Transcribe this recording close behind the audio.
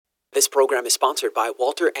This program is sponsored by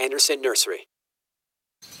Walter Anderson Nursery.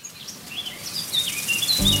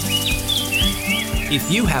 If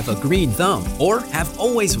you have a green thumb or have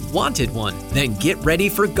always wanted one, then get ready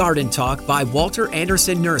for Garden Talk by Walter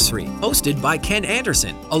Anderson Nursery, hosted by Ken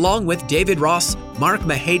Anderson, along with David Ross, Mark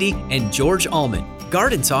Mahady, and George Allman.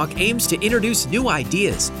 Garden Talk aims to introduce new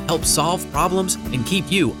ideas, help solve problems, and keep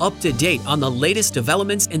you up to date on the latest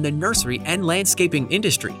developments in the nursery and landscaping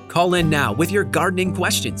industry. Call in now with your gardening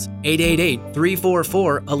questions.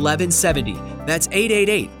 888-344-1170. That's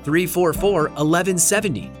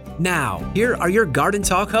 888-344-1170. Now, here are your Garden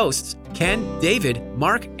Talk hosts, Ken, David,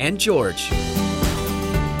 Mark, and George.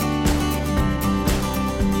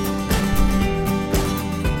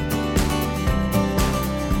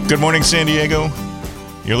 Good morning, San Diego.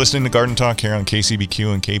 You're listening to Garden Talk here on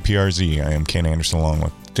KCBQ and KPRZ. I am Ken Anderson along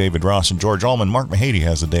with David Ross and George Allman. Mark Mahady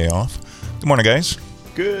has the day off. Good morning, guys.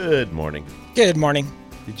 Good morning. Good morning.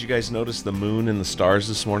 Did you guys notice the moon and the stars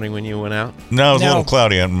this morning when you went out? No, it was a little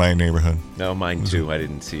cloudy out in my neighborhood. No, mine too. I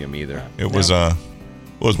didn't see them either. It was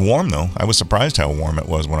warm, though. I was surprised how warm it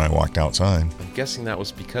was when I walked outside. I'm guessing that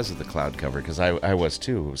was because of the cloud cover, because I was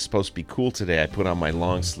too. It was supposed to be cool today. I put on my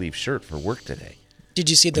long sleeve shirt for work today. Did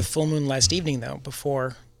you see the full moon last evening, though,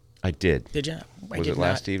 before? I did. Did you? Was it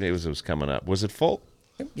last evening? It was coming up. Was it full?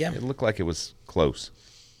 Yeah. It looked like it was close.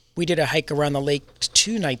 We did a hike around the lake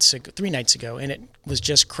 3 nights ago, and it was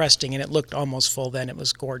just cresting, and it looked almost full then. It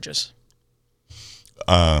was gorgeous.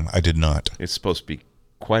 I did not. It's supposed to be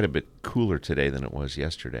quite a bit cooler today than it was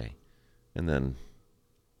yesterday. And then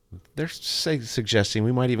they're suggesting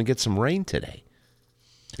we might even get some rain today.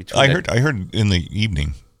 I heard in the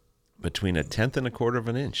evening. Between 1/10 and 1/4 of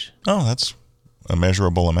an inch. Oh, that's a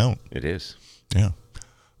measurable amount. It is. Yeah.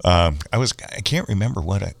 I can't remember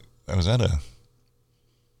what I was at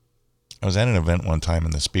an event one time,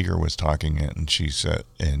 and the speaker was talking, and she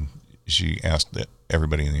asked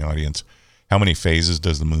everybody in the audience, how many phases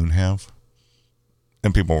does the moon have?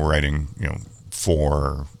 And people were writing, 4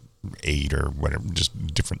 or 8 or whatever, just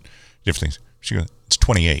different things. She goes, it's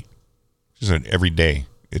 28. She said, every day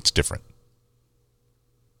it's different.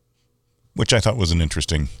 Which I thought was an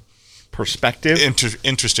interesting perspective.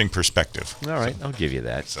 Interesting perspective. All right, I'll give you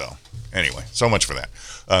that. So, anyway, so much for that.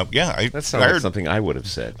 That sounds like something I would have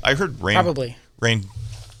said. I heard rain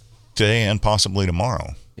today and possibly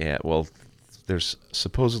tomorrow. Yeah, well, there's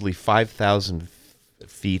supposedly 5,000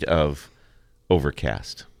 feet of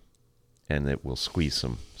overcast, and it will squeeze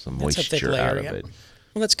some moisture out of it.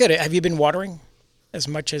 Well, that's good. Have you been watering as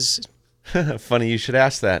much as? Funny you should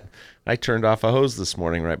ask that. I turned off a hose this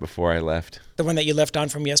morning right before I left. The one that you left on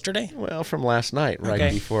from yesterday? Well, from last night,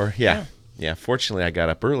 right before. Yeah. Fortunately, I got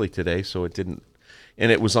up early today, so it didn't,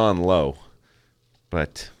 and it was on low.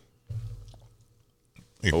 But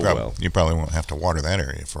you probably won't have to water that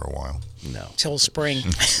area for a while. No, till spring.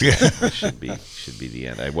 It should be the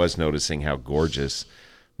end. I was noticing how gorgeous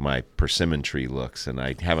my persimmon tree looks, and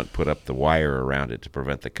I haven't put up the wire around it to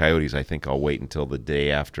prevent the coyotes. I think I'll wait until the day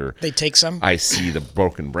after they take some. I see the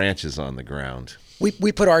broken branches on the ground. We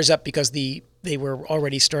put ours up because they were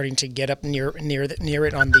already starting to get up near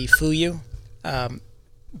it on the Fuyu.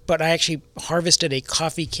 But I actually harvested a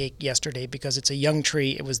coffee cake yesterday because it's a young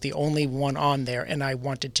tree. It was the only one on there, and I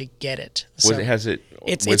wanted to get it. So was it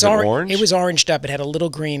orange? It was oranged up. It had a little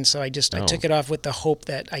green, so I took it off with the hope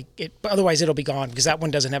that otherwise it'll be gone because that one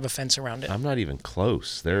doesn't have a fence around it. I'm not even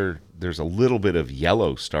close. There's a little bit of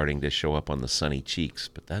yellow starting to show up on the sunny cheeks,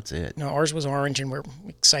 but that's it. No, ours was orange, and we're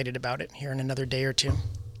excited about it here in another day or two.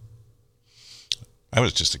 I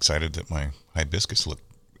was just excited that my hibiscus looked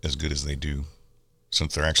as good as they do,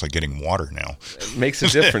 since they're actually getting water now. It makes a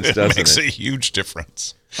difference, doesn't it? It makes a huge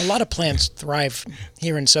difference. A lot of plants thrive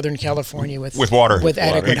here in Southern California with water. With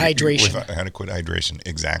adequate hydration. With adequate hydration,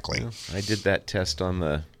 exactly. I did that test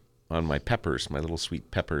on my peppers, my little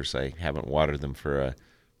sweet peppers. I haven't watered them for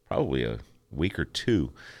probably a week or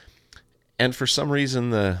two. And for some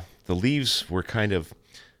reason, the leaves were kind of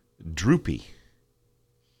droopy.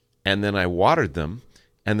 And then I watered them,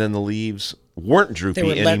 and then the leaves weren't droopy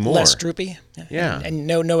anymore. They were less droopy? Yeah. And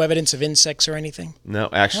no evidence of insects or anything? No,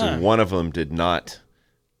 actually, one of them did not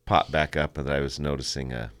pop back up, and I was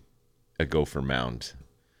noticing a gopher mound.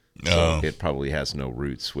 So it probably has no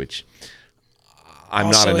roots, which I'm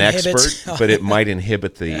also not an inhibits, expert, but it might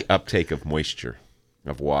inhibit the uptake of moisture,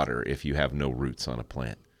 of water, if you have no roots on a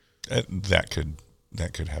plant. That could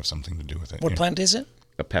have something to do with it. What plant is it?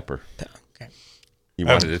 A pepper. Okay. You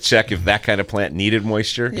wanted to check if that kind of plant needed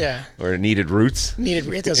moisture? Yeah. Or needed roots?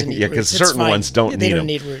 It doesn't need roots. Yeah, because certain ones don't need them. They don't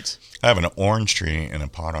need roots. I have an orange tree in a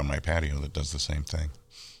pot on my patio that does the same thing.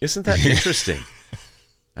 Isn't that interesting?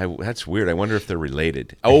 That's weird. I wonder if they're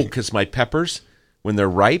related. Oh, because my peppers, when they're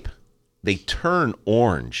ripe, they turn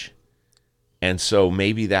orange. And so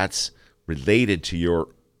maybe that's related to your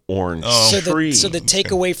orange tree. So the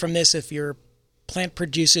takeaway from this, if your plant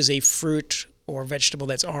produces a fruit or vegetable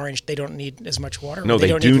that's orange, they don't need as much water? No, they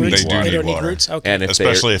don't do need need roots? water. They don't need water. roots? Okay. And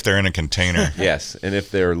Especially if they're in a container. yes, and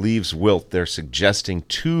if their leaves wilt, they're suggesting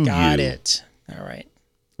to Got you. it. All right.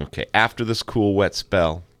 Okay, after this cool, wet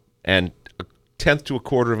spell, and a tenth to a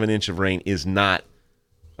quarter of an inch of rain is not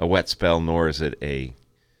a wet spell, nor is it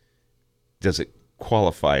does it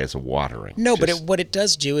qualify as a watering? No, but Just what it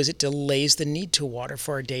does do is it delays the need to water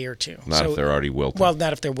for a day or two. not if they're already wilted. Well,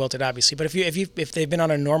 not if they're wilted, obviously. But if they've been on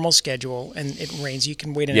a normal schedule and it rains, you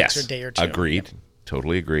can wait an yes, extra day or two. agreed. Yep.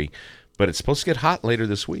 Totally agree. But it's supposed to get hot later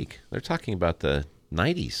this week. They're talking about the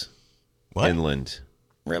 90s What? inland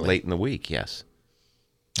Really? late in the week. Yes.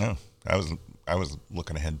 Oh, I was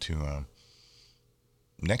looking ahead to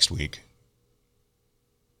next week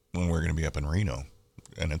when we're going to be up in Reno,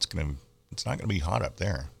 and it's not going to be hot up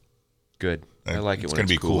there. Good. I like it It's when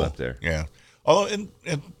gonna it's be cool up there. Yeah. Although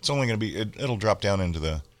it's only going to be it'll drop down into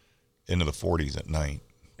the 40s at night.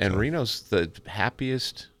 And Reno's the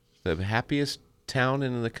happiest town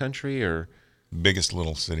in the country, or Biggest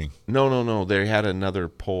little city. no. They had another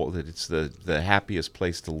poll that it's the happiest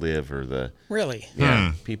place to live, or the Really?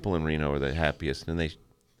 people in Reno are the happiest, and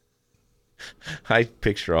I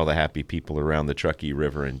picture all the happy people around the Truckee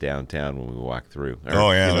River in downtown when we walk through. Or,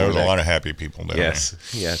 Oh yeah, you know, there was a that- lot of happy people down Yes,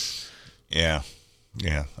 yes. there.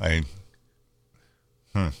 Yeah.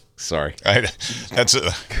 Sorry. That's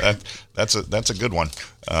a good one.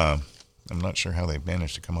 I'm not sure how they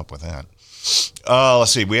managed to come up with that.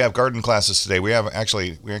 Let's see. We have garden classes today. We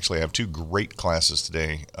actually have two great classes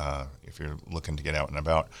today. If you're looking to get out and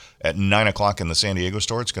about, at 9:00 in the San Diego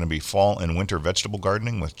store, it's going to be fall and winter vegetable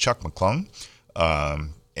gardening with Chuck McClung.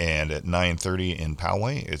 And at 9:30 in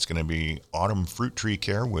Poway, it's going to be autumn fruit tree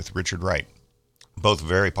care with Richard Wright. Both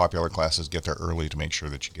very popular classes. Get there early to make sure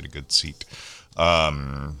that you get a good seat.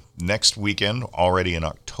 Next weekend, already in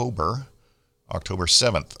October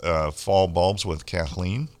 7th, fall bulbs with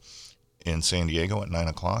Kathleen in San Diego at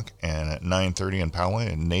 9:00, and at 9:30 in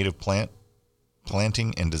Poway, a native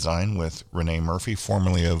planting and design with Renee Murphy,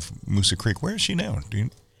 formerly of Moosa Creek. Where is she now?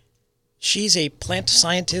 She's a plant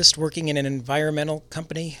scientist working in an environmental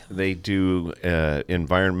company. They do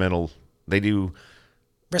environmental. They do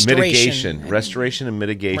Restoration. restoration and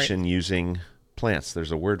mitigation Right. using plants.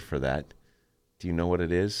 There's a word for that. Do you know what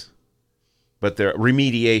it is? But they're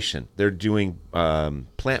remediation. They're doing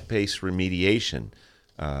plant-based remediation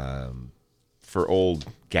for old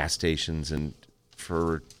gas stations and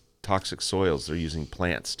for toxic soils. They're using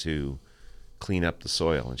plants to clean up the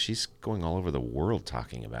soil, and she's going all over the world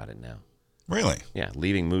talking about it now. Really? Yeah,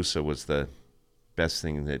 leaving Moosa was the best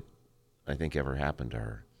thing that I think ever happened to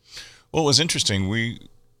her. Well, it was interesting.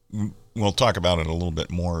 We'll talk about it a little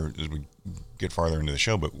bit more as we get farther into the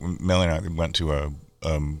show, but Melanie and I went to a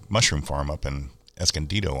mushroom farm up in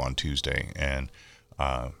Escondido on Tuesday, and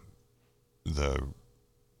the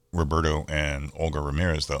Roberto and Olga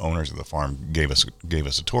Ramirez, the owners of the farm, gave us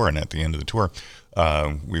a tour. And at the end of the tour,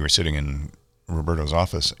 we were sitting in Roberto's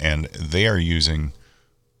office, and they are using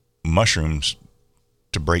mushrooms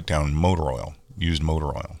to break down used motor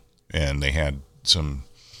oil, and they had some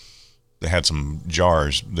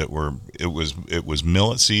jars that were it was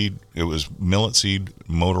millet seed,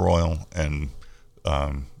 motor oil, and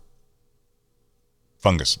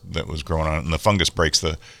fungus that was growing on it, and the fungus breaks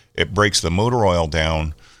the motor oil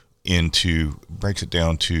down breaks it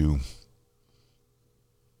down to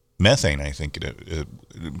methane. I think it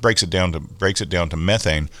breaks it down to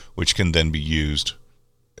methane, which can then be used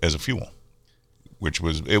as a fuel. Which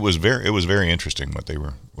was very interesting what they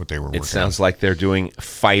were working It sounds like they're doing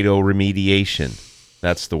phytoremediation.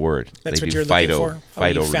 That's the word. That's They what do you're looking for? Oh,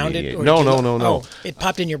 you found it? phytoremediation. Or No, did you no. Oh, it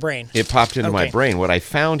popped in your brain. It popped into my Okay. brain. What I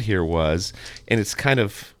found here was, and it's kind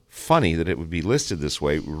of funny that it would be listed this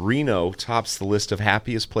way, Reno tops the list of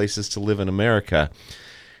happiest places to live in America.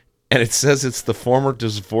 And it says it's the former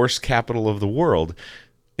divorce capital of the world.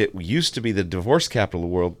 It used to be the divorce capital of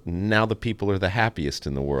the world. Now the people are the happiest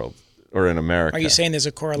in the world, or in America. Are you saying there's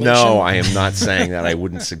a correlation? No, I am not saying that. I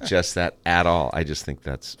wouldn't suggest that at all. I just think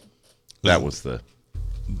that was the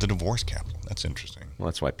divorce capital. That's interesting. Well,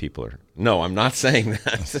 that's why people are. No, I'm not saying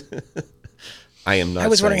that. I am not. I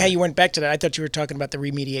was wondering saying how that. you went back to that. I thought you were talking about the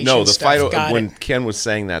remediation No, the stuff. Got when it. Ken was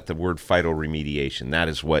saying that, the word phytoremediation, that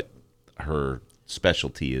is what her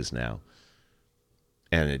specialty is now.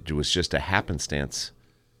 And it was just a happenstance.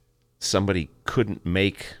 Somebody couldn't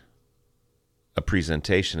make a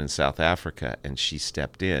presentation in South Africa, and she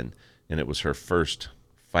stepped in, and it was her first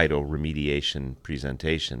phytoremediation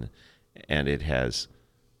presentation, and it has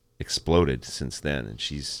exploded since then. And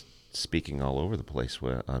she's speaking all over the place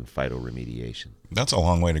on phytoremediation. That's a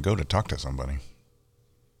long way to go to talk to somebody.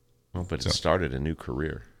 Well, but it started a new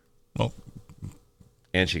career. Well,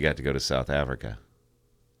 and she got to go to South Africa.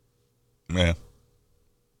 Yeah.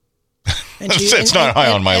 And it's not high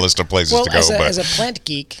on my list of places to go. As a plant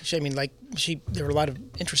geek, there were a lot of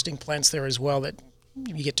interesting plants there as well that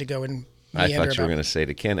you get to go and I thought you were going to say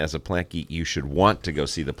to Ken, as a plant geek, you should want to go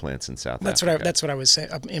see the plants in South Africa. That's what I was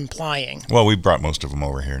implying. Well, we brought most of them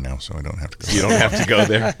over here now, so I don't have to go. You don't have to go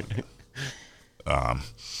there.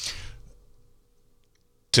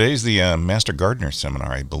 Today's the Master Gardener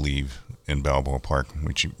Seminar, I believe, in Balboa Park,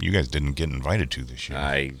 which you guys didn't get invited to this year.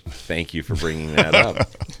 I thank you for bringing that up.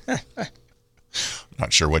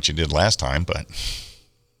 Not sure what you did last time, but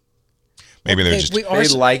maybe they're just... They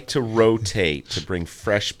like to rotate to bring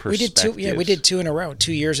fresh perspectives. We did 2 in a row,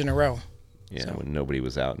 2 years in a row. Yeah, so. When nobody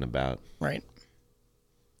was out and about. Right.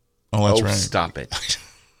 Oh, that's right. Stop it.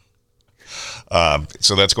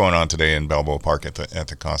 So that's going on today in Balboa Park at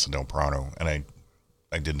the Casa del Prado, and I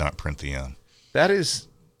did not print the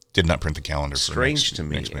did not print the calendar. Strange for to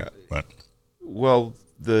me. Next week, but. Well,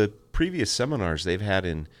 the previous seminars they've had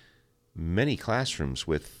in many classrooms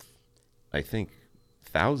with, I think,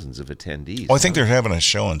 thousands of attendees. Oh, I think they're having a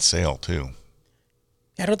show and sale too.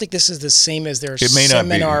 I don't think this is the same as their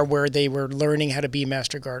seminar where they were learning how to be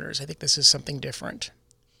master gardeners. I think this is something different.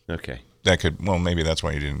 Okay. Maybe that's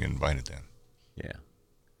why you didn't get invited then. Yeah.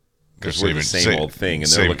 Because we're the same old thing,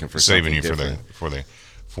 and they're looking for something different.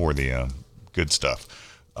 for the good stuff.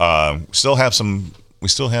 We still have some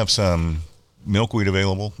milkweed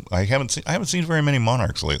available. I haven't seen very many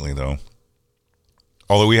monarchs lately though.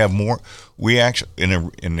 Although we have more, we actually in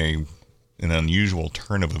an unusual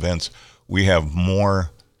turn of events, we have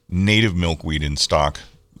more native milkweed in stock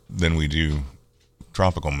than we do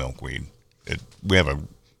tropical milkweed. We have a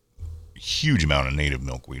huge amount of native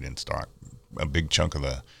milkweed in stock. A big chunk of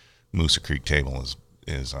the Moosa Creek table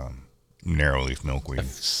is narrowleaf milkweed.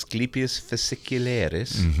 Asclepias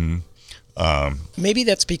fascicularis. Mm-hmm. Maybe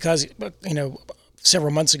that's because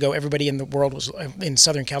several months ago, everybody in the world was in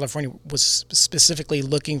Southern California was specifically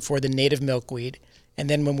looking for the native milkweed, and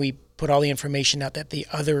then when we put all the information out that the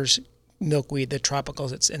others milkweed, the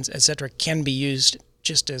tropicals, et cetera, can be used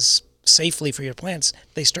just as safely for your plants,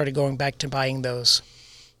 they started going back to buying those.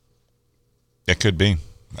 It could be,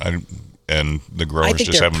 and the growers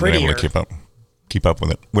just haven't been able to keep up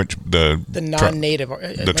with it. Which the non-native,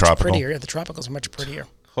 the tropical, prettier. The tropicals are much prettier.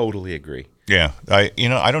 Totally agree. Yeah, I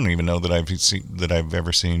don't even know that I've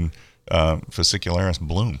ever seen fascicularis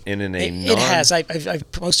bloom. It has.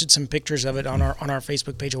 I've posted some pictures of it on our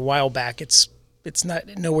Facebook page a while back. It's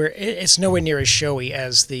nowhere near as showy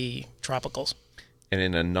as the tropicals. And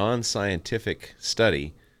in a non-scientific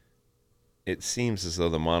study, it seems as though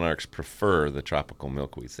the monarchs prefer the tropical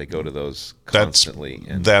milkweeds. They go to those constantly.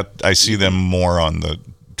 I see them more on the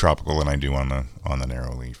tropical than I do on the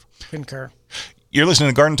narrow leaf. Concur. You're listening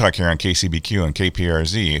to Garden Talk here on KCBQ and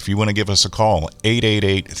KPRZ. If you want to give us a call,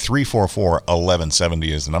 888-344-1170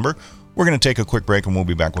 is the number. We're going to take a quick break, and we'll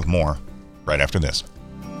be back with more right after this.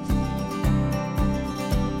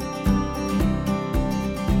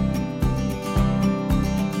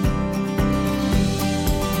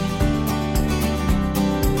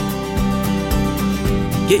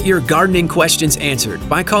 Get your gardening questions answered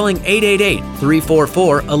by calling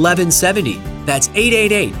 888-344-1170. That's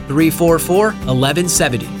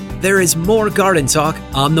 888-344-1170. There is more Garden Talk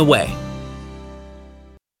on the way.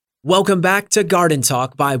 Welcome back to Garden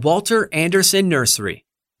Talk by Walter Anderson Nursery.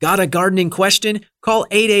 Got a gardening question? Call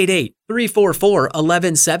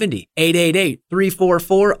 888-344-1170.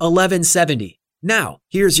 888-344-1170. Now,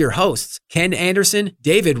 here's your hosts, Ken Anderson,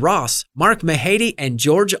 David Ross, Mark Mahady, and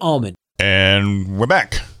George Allman. And we're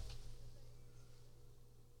back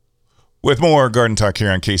with more Garden Talk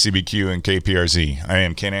here on KCBQ and KPRZ. I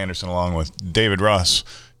am Ken Anderson along with David Ross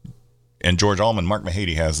and George Allman. Mark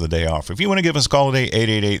Mahady has the day off. If you want to give us a call today,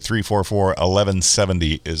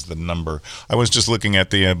 888-344-1170 is the number. I was just looking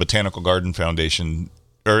at the Botanical Garden Foundation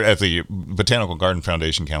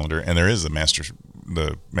calendar, and there is the Master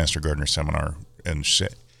Gardener Seminar and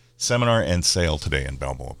sale today in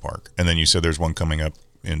Balboa Park. And then you said there's one coming up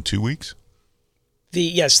in 2 weeks?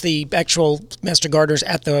 The actual Master Gardeners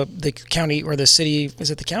at the county or the city,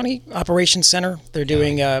 is it the county operations center? They're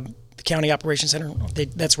doing the county operations center.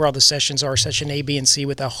 That's where all the sessions are, session A, B, and C,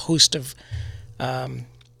 with a host of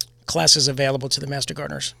classes available to the Master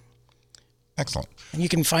Gardeners. Excellent. And you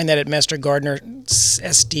can find that at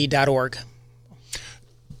mastergardenersd.org.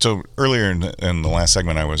 So earlier in the last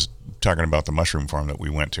segment, I was talking about the mushroom farm that we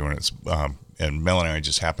went to, and it's and Mel and I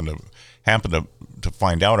just happened to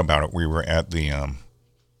find out about it. We were at the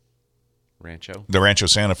Rancho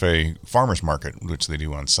Santa Fe Farmers Market, which they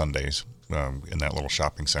do on Sundays in that little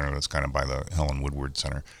shopping center that's kind of by the Helen Woodward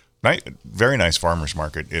Center. Very nice farmers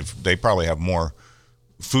market. If they probably have more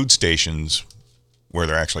food stations where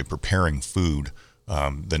they're actually preparing food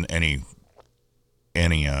than any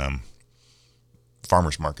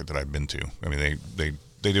farmers market that I've been to. I mean,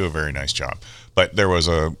 they do a very nice job. But there was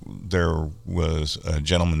a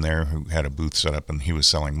gentleman there who had a booth set up, and he was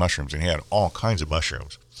selling mushrooms, and he had all kinds of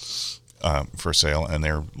mushrooms for sale, and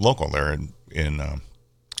they're local. They're in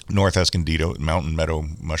North Escondido, Mountain Meadow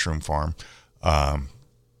Mushroom Farm. And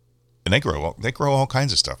they grow all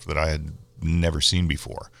kinds of stuff that I had never seen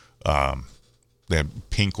before. They have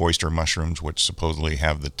pink oyster mushrooms, which supposedly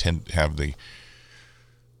have the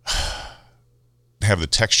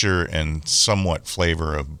texture and somewhat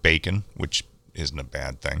flavor of bacon, which isn't a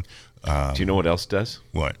bad thing. Do you know what else does?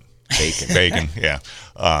 What? Bacon. Bacon, yeah.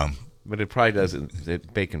 But it probably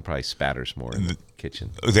doesn't. Bacon probably spatters more in the kitchen.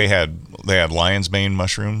 They had lion's mane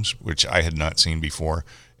mushrooms, which I had not seen before.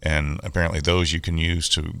 And apparently those you can use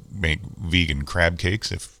to make vegan crab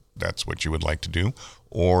cakes if that's what you would like to do.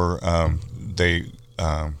 Or they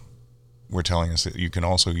were telling us that you can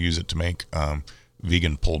also use it to make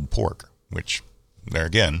vegan pulled pork, which there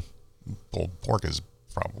again, pulled pork is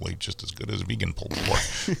probably just as good as vegan pulled pork.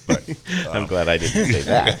 But I'm glad I didn't say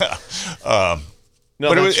that.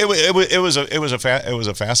 But it was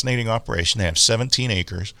a fascinating operation. They have 17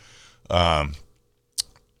 acres.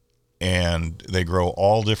 And they grow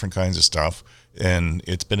all different kinds of stuff, and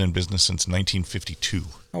it's been in business since 1952.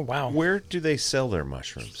 Oh, wow. Where do they sell their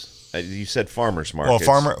mushrooms? You said farmers markets.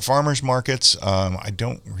 Well, farmers markets. I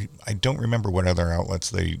don't remember what other outlets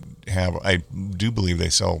they have. I do believe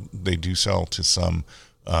they do sell to some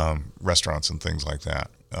restaurants and things like that.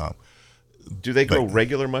 Do they grow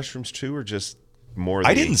regular mushrooms too, or just more?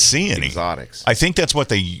 I didn't see any exotics. I think that's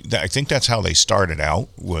I think that's how they started out,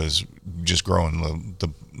 was just growing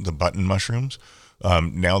the button mushrooms.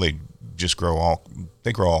 Now they just grow all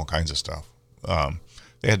kinds of stuff.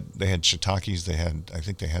 They had shiitakes. I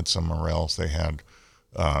think they had some morels. They had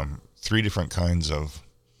 3 different kinds of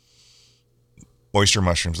oyster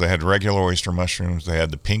mushrooms. They had regular oyster mushrooms. They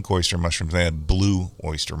had the pink oyster mushrooms. They had blue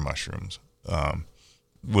oyster mushrooms. It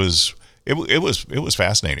was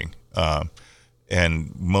fascinating.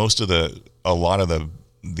 And a lot of the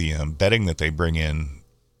bedding that they bring in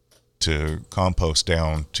to compost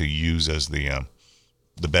down to use as the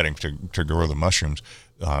bedding to grow the mushrooms,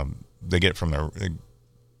 they get from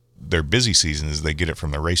their busy season is they get it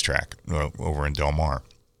from the racetrack over in Del Mar.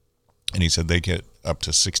 And he said they get up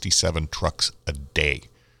to 67 trucks a day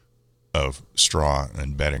of straw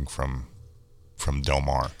and bedding from Del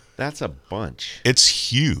Mar. That's a bunch.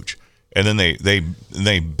 It's huge. And then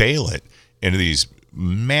they bale it into these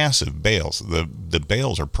massive bales. The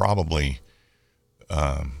bales are probably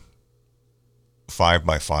 5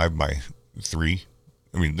 by 5 by 3.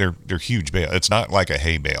 I mean, they're huge bale. It's not like a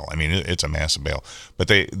hay bale. I mean, it's a massive bale. But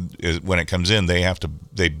when it comes in, they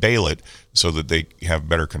bale it so that they have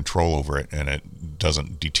better control over it, and it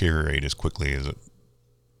doesn't deteriorate as quickly as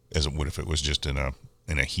it would if it was just in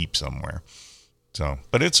a heap somewhere. So,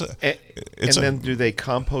 but then do they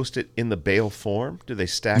compost it in the bale form? Do they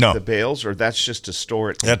stack the bales, or that's just to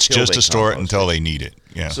store it? That's just to store it until they need it.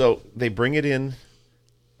 Yeah. So they bring it in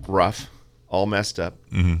rough, all messed up.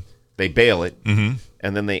 Mm-hmm. They bale it, and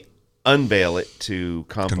then they unbale it to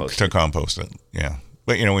compost it. Compost it, yeah.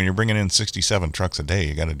 But when you're bringing in 67 trucks a day,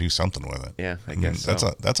 you got to do something with it. Yeah, I guess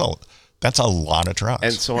so. That's a lot of trucks.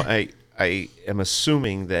 And so I am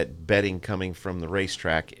assuming that bedding coming from the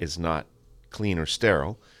racetrack is not clean or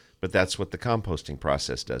sterile, but that's what the composting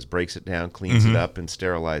process does. Breaks it down, cleans it up, and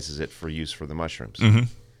sterilizes it for use for the mushrooms. Mm-hmm.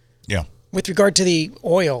 Yeah. With regard to the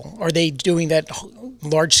oil, are they doing that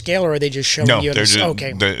large scale, or are they just showing you?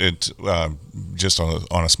 Okay. It's just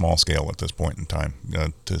on a small scale at this point in time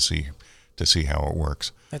to see how it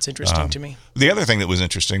works. That's interesting to me. The other thing that was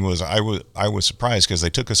interesting was I was surprised because they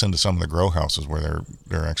took us into some of the grow houses where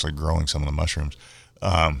they're actually growing some of the mushrooms.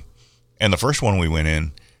 And the first one we went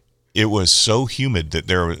in, it was so humid that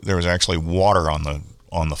there was actually water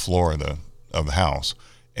on the floor of the house,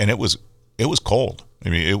 and it was cold. I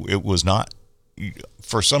mean, it was not.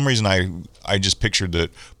 For some reason, I just pictured that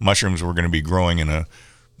mushrooms were going to be growing in a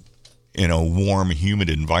warm, humid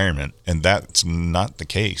environment, and that's not the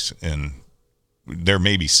case. And there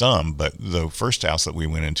may be some, but the first house that we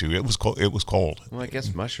went into, it was cold. Well, I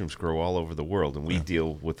guess mushrooms grow all over the world, and we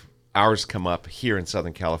deal with ours come up here in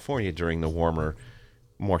Southern California during the warmer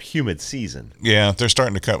more humid season. Yeah, they're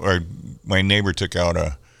starting to cut. Or my neighbor took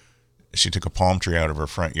a palm tree out of her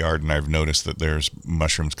front yard, and I've noticed that there's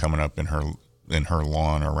mushrooms coming up in her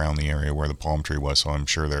lawn around the area where the palm tree was. So I'm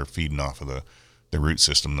sure they're feeding off of the root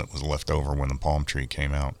system that was left over when the palm tree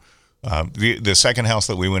came out. The second house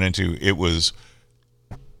that we went into, it was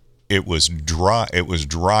dry. It was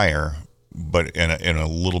drier, but in a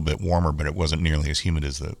little bit warmer, but it wasn't nearly as humid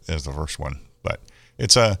as the first one. But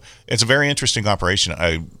it's a very interesting operation.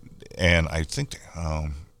 I think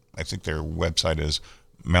their website is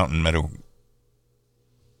Mountain Meadow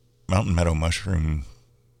Mushroom.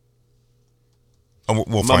 Oh,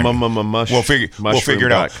 we'll find it. We'll figure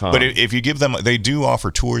it out. But if you give them, they do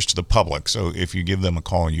offer tours to the public. So if you give them a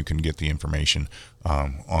call, you can get the information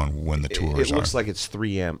on when the tours are. It looks like it's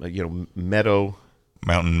 3M. Meadow.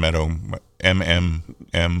 Mountain Meadow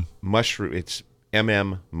MMM Mushroom. It's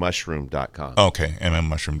mmmushroom.com. Okay,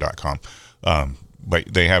 mmmushroom.com.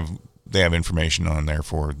 But they have information on there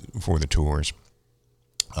for the tours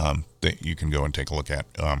that you can go and take a look at.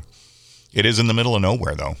 It is in the middle of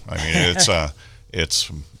nowhere, though. I mean,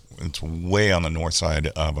 it's way on the north side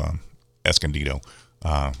of Escondido,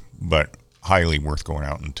 but highly worth going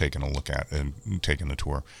out and taking a look at and taking the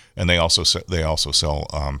tour. And they also sell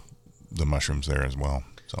the mushrooms there as well.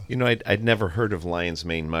 So I'd never heard of lion's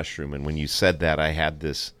mane mushroom, and when you said that, I had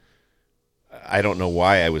this. I don't know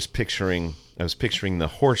why I was picturing the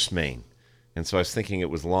horse mane, and so I was thinking it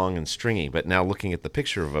was long and stringy. But now looking at the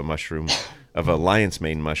picture of a lion's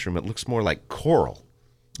mane mushroom, it looks more like coral.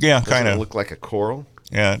 Yeah, kind of look like a coral.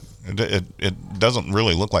 Yeah, it doesn't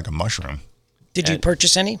really look like a mushroom. Did you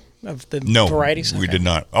purchase any of the varieties? We did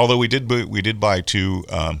not. Although we did buy 2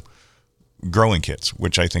 growing kits,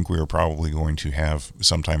 which I think we were probably going to have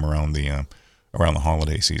sometime around the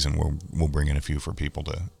holiday season. We'll bring in a few for people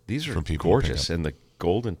to. These are gorgeous, and the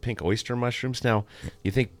gold and pink oyster mushrooms. Now, you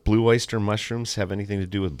think blue oyster mushrooms have anything to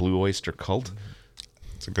do with blue oyster cult?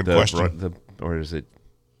 It's a good question. Or is it?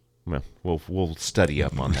 Well, we'll study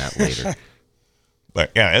up on that later.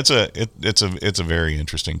 But yeah, it's a very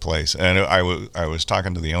interesting place, and I was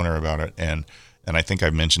talking to the owner about it, and I think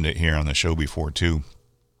I've mentioned it here on the show before too,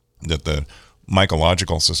 that the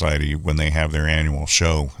Mycological Society, when they have their annual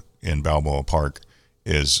show in Balboa Park,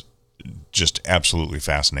 is just absolutely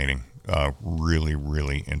fascinating, really,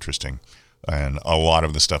 really interesting, and a lot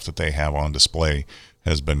of the stuff that they have on display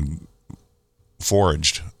has been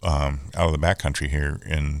foraged out of the backcountry here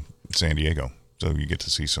in San Diego, so you get to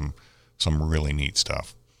see some really neat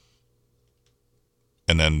stuff.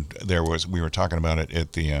 And then we were talking about it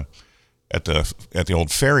at the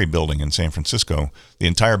old ferry building in San Francisco. The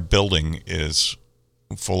entire building is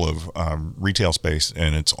full of retail space,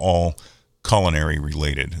 and it's all culinary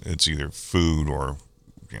related. It's either food or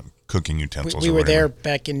cooking utensils. We were there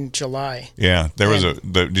back in July. Yeah,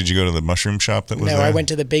 did you go to the mushroom shop that was there? No, I went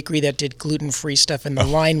to the bakery that did gluten-free stuff, and the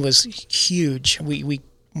line was huge.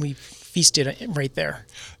 We feasted right there.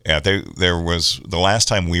 Yeah, there was the last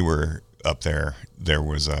time we were up there. There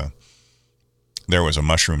was a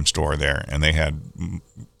mushroom store there, and they had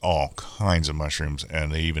all kinds of mushrooms,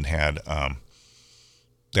 and they even had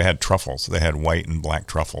truffles. They had white and black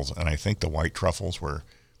truffles, and I think the white truffles were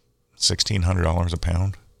 $1,600 a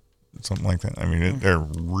pound, something like that. I mean, they're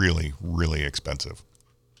really, really expensive,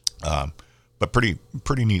 but pretty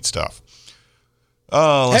neat stuff.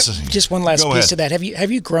 Just one last piece to that.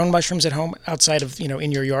 Have you grown mushrooms at home outside of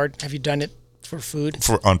in your yard? Have you done it for food?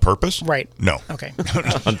 On purpose? Right. No. Okay.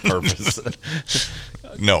 On purpose.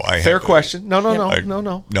 No, Fair question. No.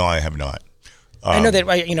 No, I have not. I know that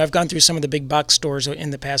I've gone through some of the big box stores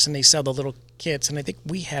in the past, and they sell the little kits, and I think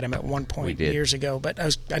we had them at one point years ago. But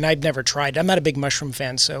I'd never tried. I'm not a big mushroom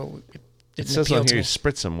fan, so it says on here you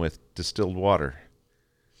spritz them with distilled water.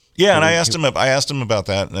 Yeah, and I asked him about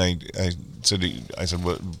that, and I said,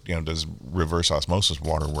 what does reverse osmosis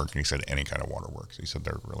water work? And he said any kind of water works. He said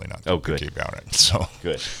they're really not picky about it. So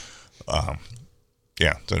good.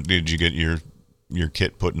 Yeah. So did you get your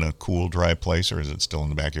kit put in a cool, dry place, or is it still in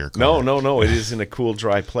the back of your car? No. It is in a cool,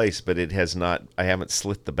 dry place, but it has not. I haven't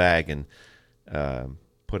slit the bag and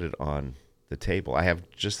put it on the table. I have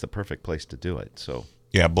just the perfect place to do it. So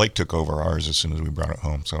yeah, Blake took over ours as soon as we brought it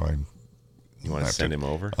home. So you want to send him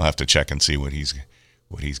over? I'll have to check and see what he's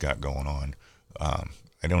got going on.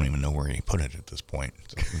 I don't even know where he put it at this point.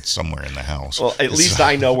 It's somewhere in the house. Well, at least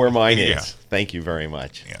I know where mine is. Yeah. Thank you very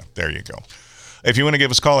much. Yeah, there you go. If you want to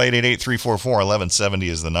give us a call, 888-344-1170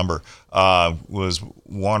 is the number. Was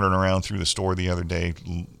wandering around through the store the other day,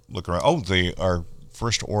 looking around. Our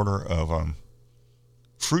first order of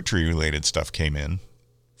fruit tree related stuff came in.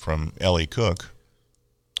 from Ellie Cook.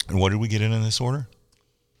 And what did we get in this order?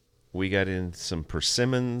 We got in some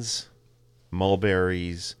persimmons,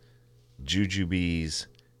 mulberries, jujubes,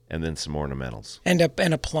 and then some ornamentals. And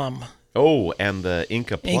a plum. Oh, and the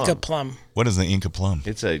Inca plum. Inca plum. What is the Inca plum?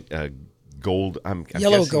 It's a gold. I'm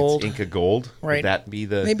Yellow guessing gold. It's Inca gold. Right. Would that be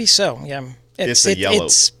the? Maybe so. Yeah. It's a yellow.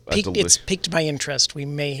 It's piqued my interest.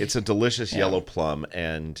 It's a delicious yellow plum,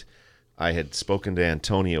 and I had spoken to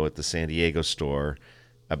Antonio at the San Diego store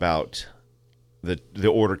about the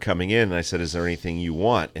order coming in, and I said, "Is there anything you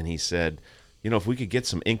want?" And he said, if we could get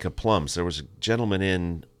some Inca plums. There was a gentleman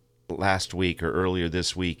in last week or earlier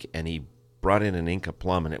this week, and he brought in an Inca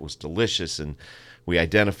plum, and it was delicious, and we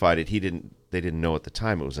identified it. They didn't know at the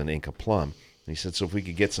time it was an Inca plum. And he said, so if we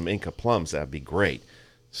could get some Inca plums, that'd be great.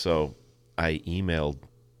 So I emailed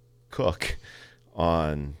Cook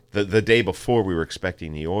on the day before we were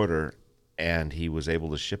expecting the order, and he was able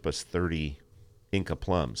to ship us 30 Inca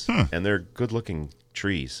plums. And they're good-looking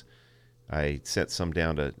trees. I sent some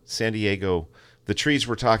down to San Diego. The trees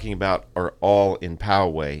we're talking about are all in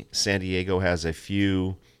Poway. San Diego has a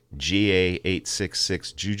few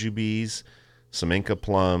GA866 jujubes, some Inca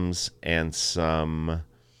plums, and some,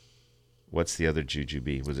 what's the other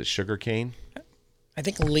jujube? Was it sugarcane? I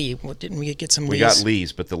think Lee. Didn't we get some Lees? We got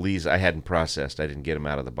Lees, but the Lees I hadn't processed. I didn't get them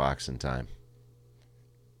out of the box in time.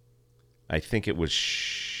 I think it was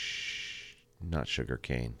not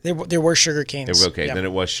sugarcane. There were sugar canes. Okay, Yep. then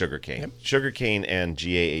it was sugarcane. Yep. Sugarcane and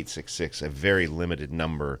GA866, a very limited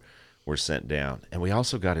number, were sent down. And we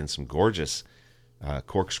also got in some gorgeous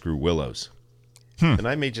corkscrew willows. And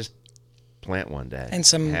I may just plant one day. And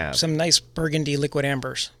some nice burgundy liquid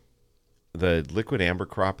ambers. The liquid amber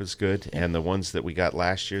crop is good, and the ones that we got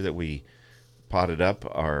last year that we potted up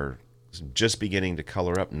are just beginning to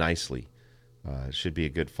color up nicely. It should be a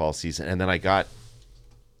good fall season. And then I got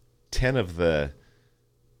 10 of the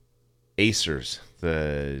acers,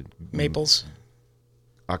 the Maples.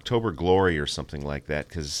 October Glory or something like that,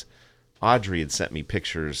 because Audrey had sent me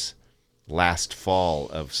pictures last fall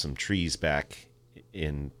of some trees back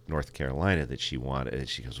in North Carolina that she wanted. And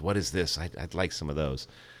she goes, what is this? I'd like some of those.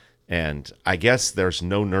 And I guess there's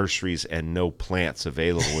no nurseries and no plants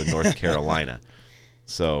available in North Carolina.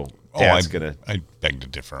 So Dad's I beg to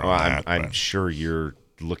differ on that. I'm sure you're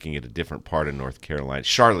looking at a different part of North Carolina.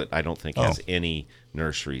 Charlotte, I don't think has any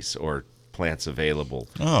nurseries or plants available.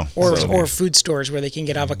 Or food stores where they can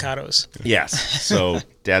get avocados. Yes. So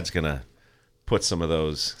Dad's going to put some of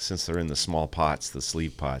those, since they're in the small pots, the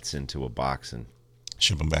sleeve pots, into a box and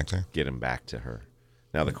ship them back there. Get them back to her.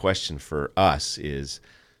 Now the question for us is,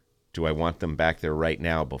 do I want them back there right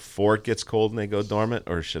now before it gets cold and they go dormant,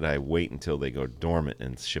 or should I wait until they go dormant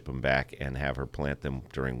and ship them back and have her plant them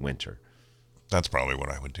during winter? That's probably what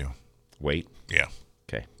I would do. Wait? Yeah.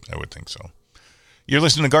 Okay. I would think so. You're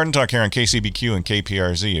listening to Garden Talk here on KCBQ and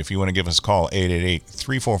KPRZ. If you want to give us a call,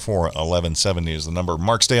 888-344-1170 is the number.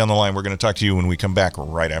 Mark, stay on the line. We're going to talk to you when we come back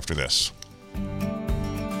right after this.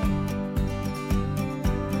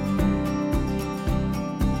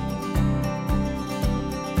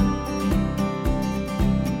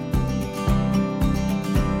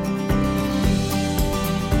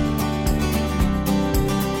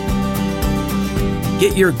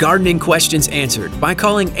 Get your gardening questions answered by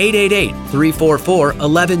calling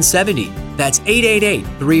 888-344-1170. That's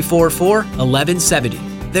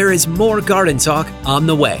 888-344-1170. There is more Garden Talk on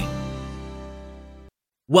the way.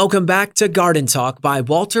 Welcome back to Garden Talk by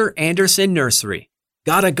Walter Anderson Nursery.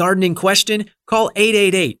 Got a gardening question? Call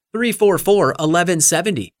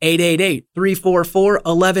 888-344-1170.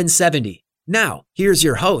 888-344-1170. Now, here's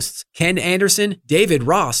your hosts, Ken Anderson, David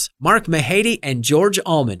Ross, Mark Mahady, and George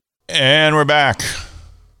Allman. And we're back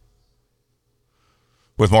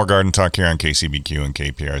with more Garden Talk here on KCBQ and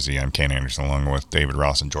KPRZ. I'm Ken Anderson along with David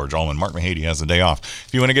Ross and George Allman. Mark Mahady has the day off.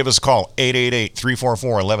 If you want to give us a call,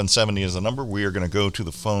 888-344-1170 is the number. We are going to go to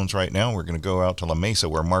the phones right now. We're going to go out to La Mesa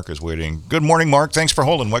where Mark is waiting. Good morning, Mark. Thanks for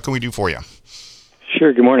holding. What can we do for you?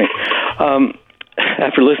 Sure. Good morning.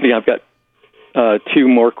 After listening, I've got two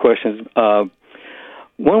more questions. One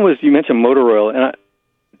was, you mentioned motor oil, and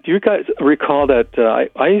do you guys recall that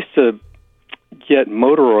I used to get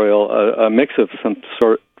motor oil, a mix of some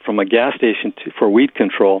sort, from a gas station for weed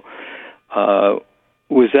control?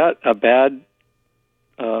 Was that a bad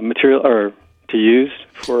material or to use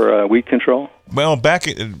for weed control? Well, back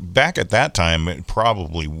at that time, it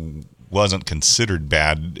probably wasn't considered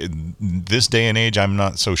bad. In this day and age, I'm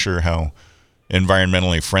not so sure how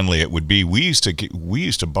environmentally friendly it would be. We used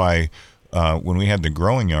to buy when we had the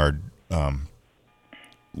growing yard.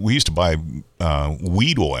 We used to buy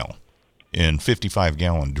weed oil in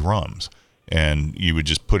 55-gallon drums, and you would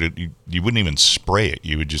just put it. You wouldn't even spray it.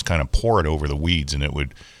 You would just kind of pour it over the weeds, and it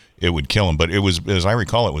it would kill them. But it was, as I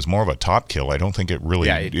recall, it was more of a top kill. I don't think it really.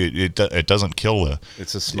 Yeah, it doesn't kill the.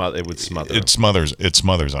 It's a smother. It would smother. It smothers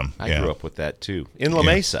them. I grew up with that too in La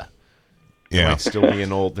Mesa. There might still be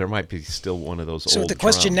there might be still one of those So old the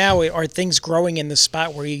question drums. now, are things growing in the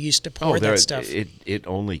spot where you used to pour that stuff? It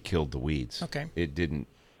only killed the weeds. Okay. It didn't.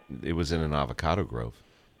 It was in an avocado grove,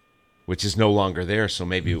 which is no longer there. So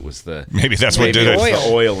maybe it was the maybe that's what did it it. was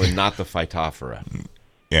the oil and not the Phytophthora.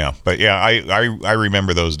 Yeah, but yeah, I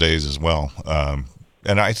remember those days as well.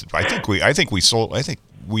 And I think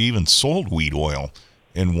we even sold weed oil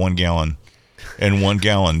in 1 gallon.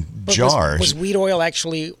 But jars. Was weed oil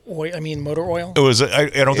actually oil? I mean, motor oil? It was. I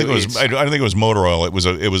don't think it was. I don't think it was motor oil. It was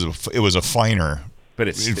a finer. But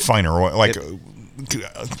it's finer oil, like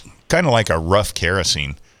kind of like a rough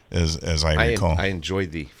kerosene, as I recall. I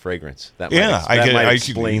enjoyed the fragrance. That Yeah, might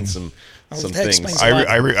explain some that things. explains a lot.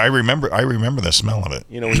 I remember the smell of it.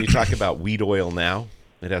 You know, when you talk about weed oil now,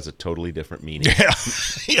 it has a totally different meaning. Yeah,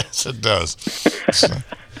 yes, it does.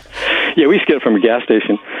 Yeah, we used to get it from a gas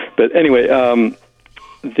station. But anyway,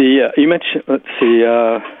 you mentioned, let's see,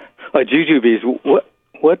 jujubes.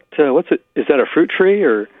 What's it? Is that a fruit tree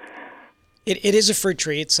or? It is a fruit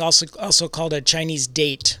tree. It's also called a Chinese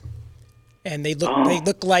date, and they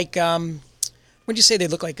look like what'd you say? They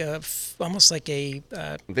look like almost like a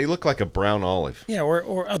They look like a brown olive. yeah,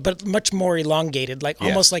 or but much more elongated, like Yeah.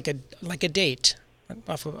 almost like a date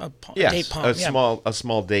off of a Yes, date palm. a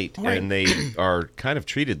small date, Right. and they are kind of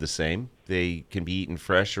treated the same. They can be eaten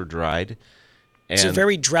fresh or dried. And It's a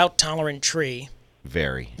very drought tolerant tree.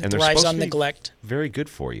 very, It and they're thrives supposed on to be neglect. very good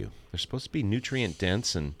for you. They're supposed to be nutrient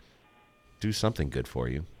dense and do something good for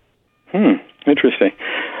you. Interesting.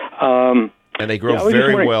 And they grow Yeah, I was just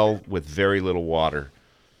very wondering- well with very little water.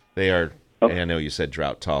 They are, I know you said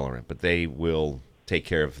drought tolerant, but they will take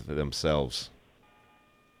care of themselves.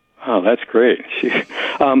 Oh, that's great.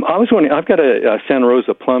 I was wondering, I've got a Santa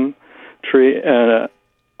Rosa plum tree, and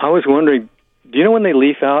I was wondering, do you know when they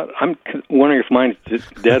leaf out? I'm wondering if mine's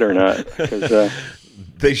just dead or not. 'Cause,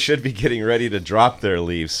 They should be getting ready to drop their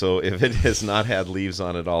leaves. So if it has not had leaves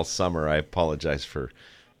on it all summer, I apologize for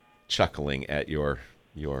chuckling at your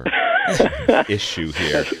issue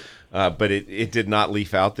here. But it did not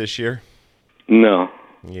leaf out this year? no.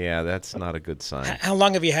 Yeah, that's not a good sign. How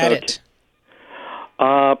long have you had it?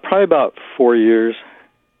 Probably about 4 years.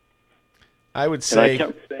 I would And say I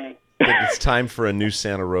kept saying, that it's time for a new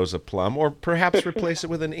Santa Rosa plum, or perhaps replace it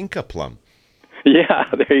with an Inca plum. yeah,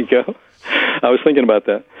 there you go. I was thinking about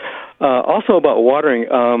that. Also about watering.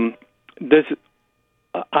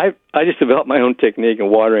 I just developed my own technique in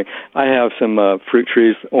watering. I have some fruit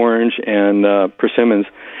trees, orange and persimmons,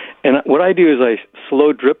 and what I do is I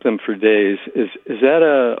slow drip them for days. Is that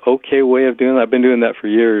a okay way of doing that? I've been doing that for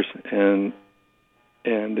years, and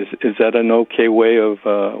is that an okay way of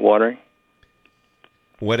watering?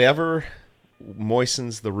 Whatever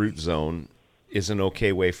moistens the root zone is an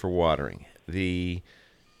okay way for watering. The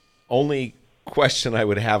only question I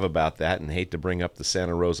would have about that, and hate to bring up the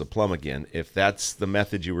Santa Rosa plum again, if that's the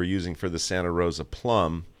method you were using for the Santa Rosa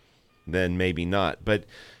plum, then maybe not. But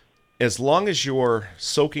as long as you're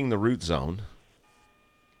soaking the root zone,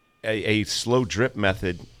 a slow drip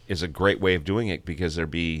method is a great way of doing it because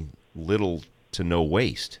there'd be little to no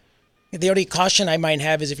waste. The only caution I might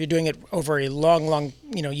have is if you're doing it over a long,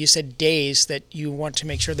 you said days, that you want to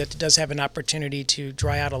make sure that it does have an opportunity to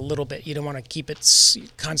dry out a little bit. You don't want to keep it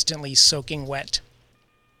constantly soaking wet.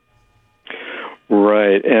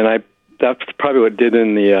 Right, and that's probably what did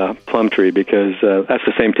in the plum tree, because that's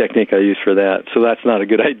the same technique I use for that. So that's not a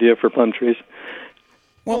good idea for plum trees.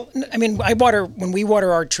 Well, I mean, when we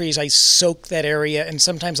water our trees, I soak that area, and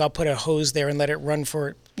sometimes I'll put a hose there and let it run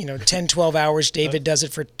for 10, 12 hours. David does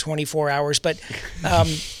it for 24 hours, but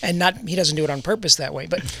he doesn't do it on purpose that way.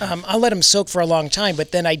 But I'll let him soak for a long time,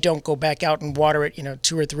 but then I don't go back out and water it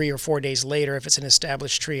 2 or 3 or 4 days later. If it's an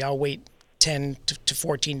established tree, I'll wait 10 to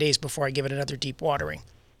 14 days before I give it another deep watering.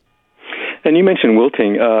 And you mentioned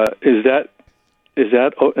wilting. Is that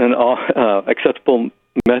an acceptable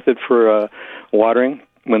method for watering?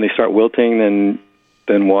 When they start wilting,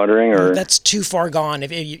 then watering, or that's too far gone.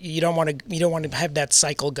 If you don't want to have that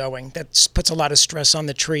cycle going, that puts a lot of stress on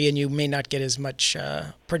the tree, and you may not get as much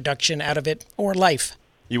production out of it or life.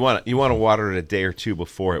 You want to water it a day or two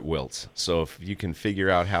before it wilts. So if you can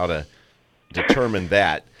figure out how to determine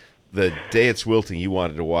that, the day it's wilting, you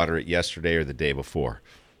wanted to water it yesterday or the day before.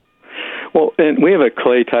 Well, and we have a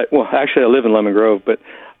clay type. Well, actually, I live in Lemon Grove, but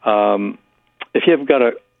if you have got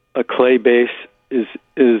a clay base,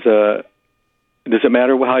 does it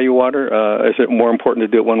matter how you water? Is it more important to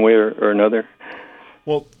do it one way or another?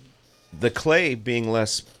 Well, The clay being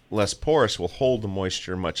less porous will hold the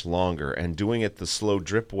moisture much longer, and doing it the slow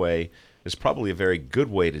drip way is probably a very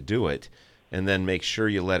good way to do it. And then make sure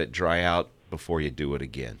you let it dry out before you do it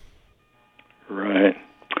again. Right.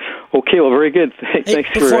 Okay, well, very good. Thanks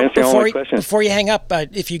for answering all my questions. Before you hang up,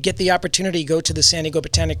 if you get the opportunity, go to the San Diego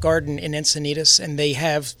Botanic Garden in Encinitas, and they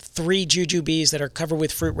have 3 jujubes that are covered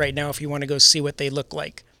with fruit right now if you want to go see what they look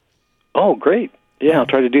like. Oh, great. Yeah, I'll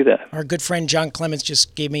try to do that. Our good friend John Clements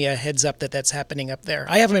just gave me a heads up that that's happening up there.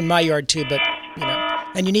 I have them in my yard too, but,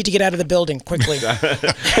 and you need to get out of the building quickly.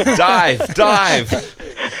 Dive.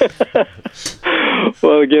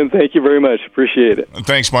 Well, again, thank you very much. Appreciate it.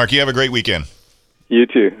 Thanks, Mark. You have a great weekend. You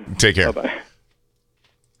too. Take care. Bye-bye.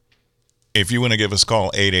 If you want to give us a call,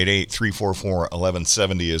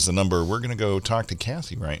 888-344-1170 is the number. We're going to go talk to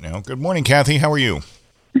Kathy right now. Good morning, Kathy. How are you?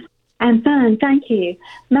 I'm fine, thank you.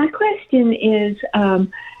 My question is, I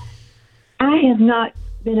have not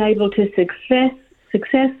been able to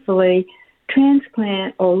successfully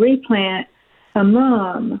transplant or replant a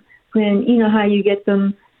mum when, you know how you get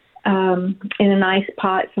them in a nice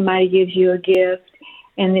pot, somebody gives you a gift,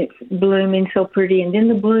 and it's blooming so pretty, and then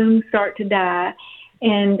the blooms start to die.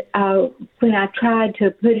 And when I tried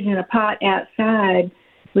to put it in a pot outside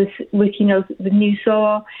with the new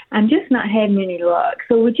soil, I'm just not having any luck.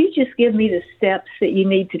 So would you just give me the steps that you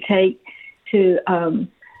need to take to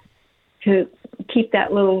keep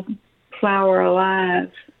that little flower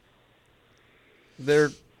alive?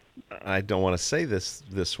 I don't want to say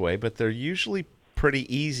this way, but they're usually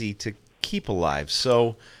pretty easy to keep alive.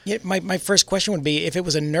 So yeah, my first question would be, if it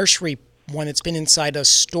was a nursery one that's been inside a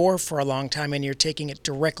store for a long time and you're taking it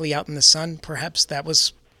directly out in the sun, perhaps that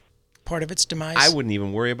was part of its demise? I wouldn't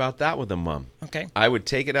even worry about that with a mum. Okay. I would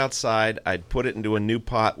take it outside, I'd put it into a new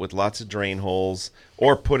pot with lots of drain holes,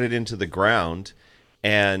 or put it into the ground,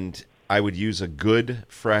 and I would use a good,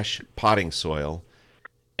 fresh potting soil,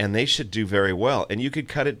 and they should do very well. And you could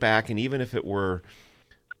cut it back, and even if it were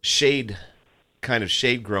shade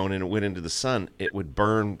grown and it went into the sun, it would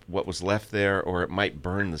burn what was left there, or it might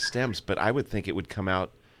burn the stems, but I would think it would come out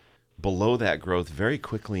below that growth very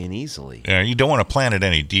quickly and easily. Yeah, you don't want to plant it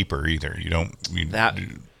any deeper either.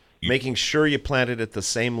 Making sure you plant it at the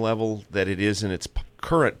same level that it is in its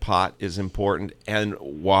current pot is important, and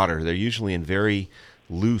water. They're usually in very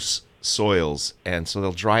loose soils, and so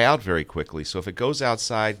they'll dry out very quickly. So if it goes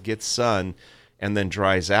outside, gets sun, and then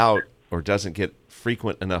dries out or doesn't get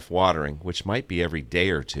frequent enough watering, which might be every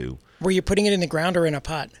day or two. Were you putting it in the ground or in a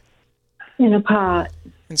pot? In a pot.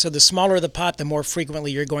 And so the smaller the pot, the more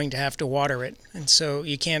frequently you're going to have to water it. And so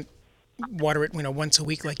you can't water it, once a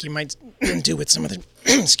week like you might do with some of the,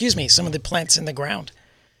 some of the plants in the ground.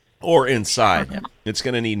 Or inside. Yep. It's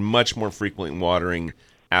going to need much more frequent watering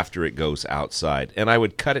after it goes outside. And I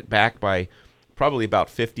would cut it back by probably about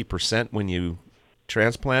 50% when you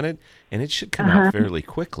transplant it, and it should come out fairly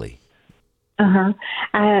quickly. I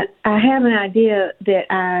have an idea that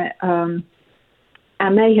I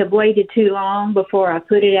may have waited too long before I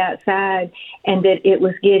put it outside, and that it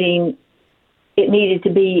needed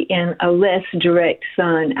to be in a less direct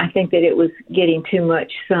sun. I think that it was getting too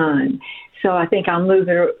much sun. So I think I'll move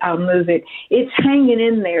it. It's hanging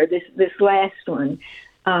in there, this last one.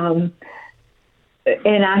 And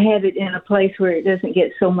I have it in a place where it doesn't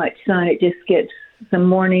get so much sun. It just gets some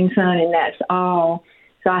morning sun, and that's all.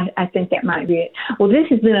 So I think that might be it. Well, this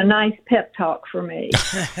has been a nice pep talk for me.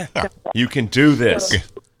 You can do this.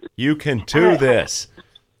 You can do this.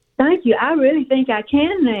 Thank you. I really think I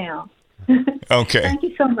can now. Okay. Thank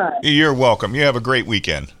you so much. You're welcome. You have a great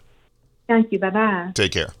weekend. Thank you. Bye-bye.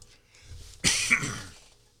 Take care.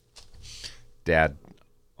 Dad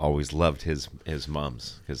always loved his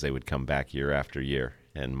mums because they would come back year after year.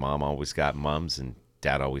 And Mom always got mums, and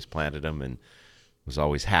Dad always planted them, and was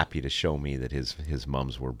always happy to show me that his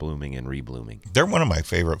mums were blooming and reblooming. They're one of my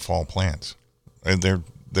favorite fall plants. They're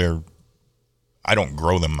I don't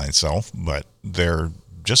grow them myself, but they're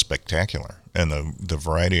just spectacular. And the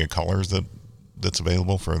variety of colors that's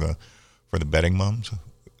available for the bedding mums,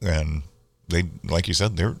 and they, like you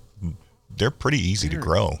said, they're pretty easy to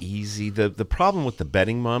grow. Easy. The problem with the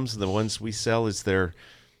bedding mums, the ones we sell, is they're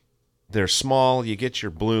small. You get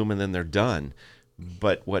your bloom and then they're done.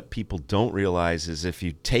 But what people don't realize is if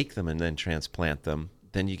you take them and then transplant them,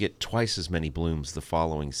 then you get twice as many blooms the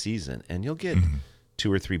following season, and you'll get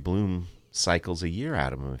 2 or 3 bloom cycles a year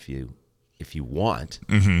out of them if you want.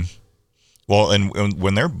 Mm-hmm. Well, and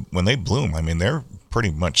when they bloom, I mean, they're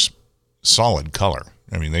pretty much solid color.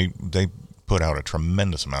 I mean, they put out a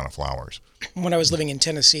tremendous amount of flowers. When I was living in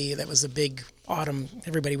Tennessee, that was the big autumn.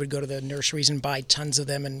 Everybody would go to the nurseries and buy tons of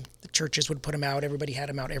them, and the churches would put them out. Everybody had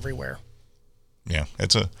them out everywhere. Yeah,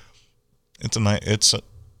 it's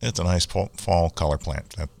a nice fall color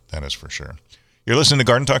plant. That is for sure. You're listening to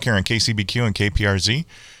Garden Talk here on KCBQ and KPRZ.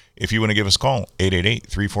 If you want to give us a call,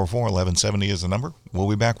 888-344-1170 is the number. We'll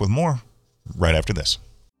be back with more right after this.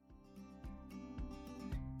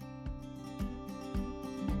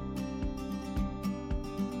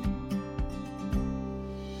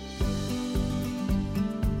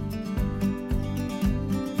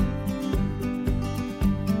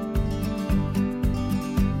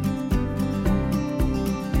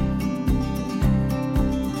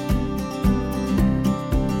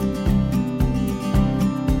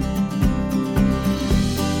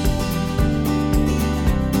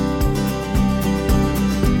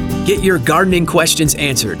 Get your gardening questions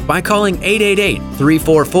answered by calling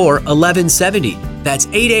 888-344-1170. That's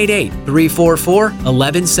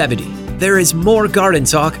 888-344-1170. There is more Garden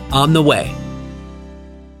Talk on the way.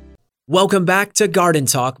 Welcome back to Garden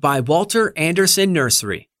Talk by Walter Anderson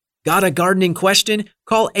Nursery. Got a gardening question?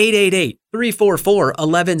 Call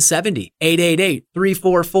 888-344-1170.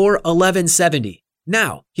 888-344-1170.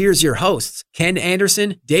 Now, here's your hosts, Ken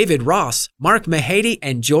Anderson, David Ross, Mark Mahady,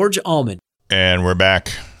 and George Allman. And we're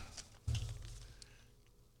back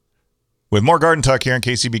with more Garden Talk here on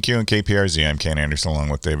KCBQ and KPRZ. I'm Ken Anderson along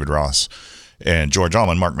with David Ross and George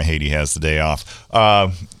Allman. Mark Mahady has the day off.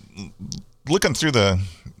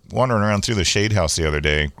 Wandering around through the shade house the other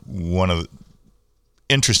day, one of the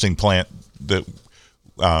interesting plant that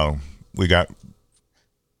we got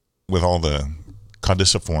with all the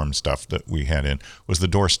caudiciform stuff that we had in was the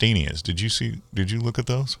Dorstenias. Did you look at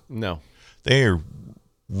those? No. They are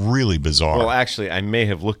really bizarre. Well, actually, I may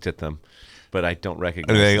have looked at them, but I don't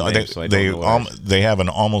recognize the name, so I don't know what it is. They have an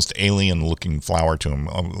almost alien-looking flower to them,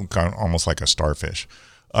 almost like a starfish.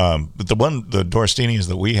 But the Dorstenias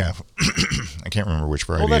that we have, I can't remember which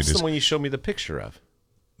variety it is. Well, that's the one you showed me the picture of.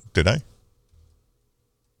 Did I?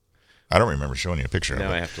 I don't remember showing you a picture of it.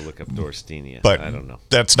 Now I have to look up Dorstenia. But I don't know.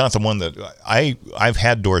 That's not the one that I've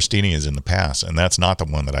had Dorstenias in the past, and that's not the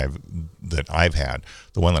one that I've had.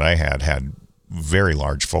 The one that I had very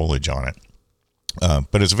large foliage on it.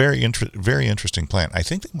 But it's a very interesting plant. I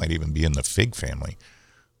think they might even be in the fig family.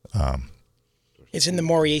 It's in the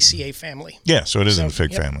Moriaceae family. Yeah, so it is in the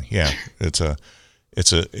fig family. Yeah, it's a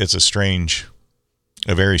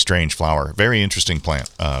very strange flower. Very interesting plant.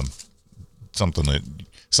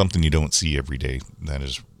 Something you don't see every day. That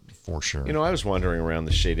is for sure. You know, I was wandering around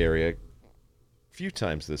the shade area a few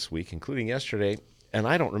times this week, including yesterday, and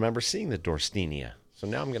I don't remember seeing the Dorstenia. So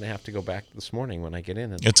now I'm going to have to go back this morning when I get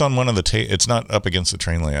in. It's on one of the it's not up against the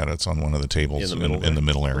train layout. It's on one of the tables in the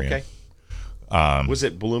middle area. Okay. Was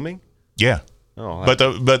it blooming? Yeah. Oh, but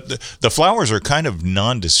the flowers are kind of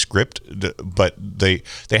nondescript, but they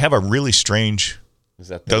have a really strange. Is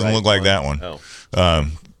that doesn't right look like one? that one? Oh.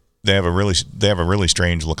 They have a really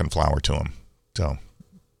strange looking flower to them. So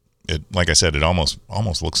it, like I said, it almost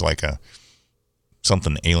looks like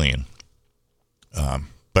something alien.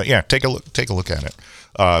 But yeah, take a look at it.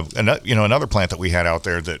 Another plant that we had out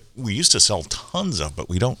there that we used to sell tons of, but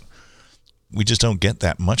we just don't get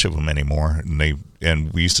that much of them anymore.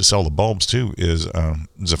 And we used to sell the bulbs too. Is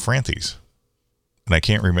Zophranthus, and I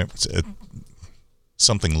can't remember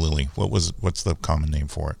something lily. What's the common name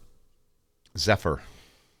for it? Zephyr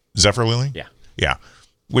lily. Yeah,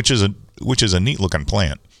 which is a neat looking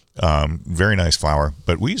plant. Very nice flower.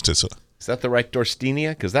 But we used to. Is that the right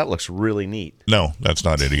Dorstenia? Because that looks really neat. No, that's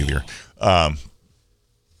not it either. But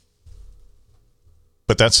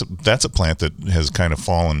that's a plant that has kind of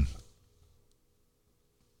fallen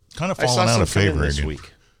out of favor this again.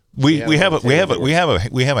 Week. We have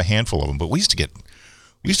a handful of them, but we used to get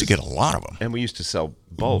a lot of them. And we used to sell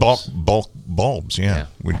bulbs. Bulk bulbs, yeah.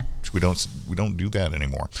 We don't do that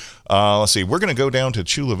anymore. Let's see. We're going to go down to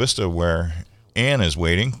Chula Vista where Ann is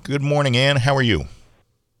waiting. Good morning, Ann. How are you?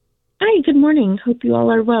 Hi, good morning. Hope you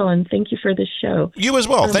all are well, and thank you for the show. You as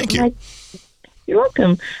well. Thank you. You're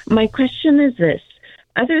welcome. My question is this.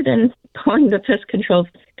 Other than calling the pest control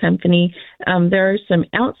company, there are some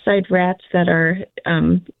outside rats that are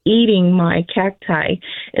eating my cacti.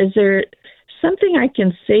 Is there something I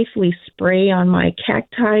can safely spray on my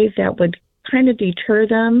cacti that would kind of deter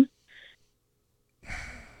them?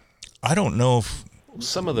 I don't know if...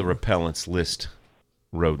 Some of the repellents list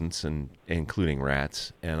rodents, and including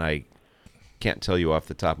rats, and I can't tell you off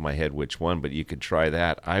the top of my head which one, but you could try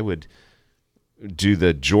that. I would do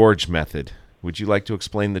the George method. Would you like to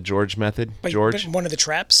explain the George method, George? One of the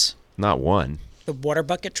traps? Not one. The water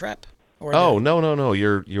bucket trap? Or no.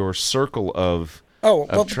 Your circle of Oh,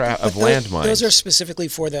 well, of landmines. Those are specifically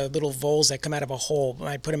for the little voles that come out of a hole.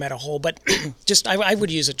 I put them at a hole, but I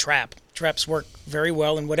would use a trap. Traps work very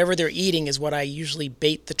well, and whatever they're eating is what I usually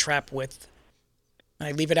bait the trap with.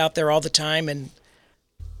 I leave it out there all the time, and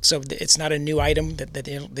so it's not a new item that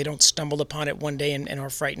they don't stumble upon it one day and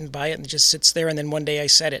are frightened by it, and it just sits there, and then one day I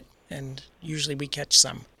set it, and usually we catch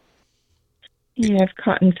some. Yeah, I've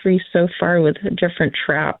caught 3 so far with different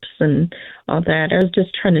traps and all that. I was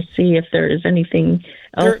just trying to see if there is anything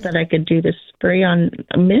else that I could do to spray on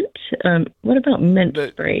mint. What about mint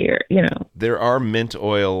spray? Or there are mint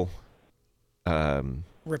oil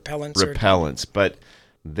repellents, but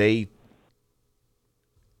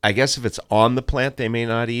I guess if it's on the plant, they may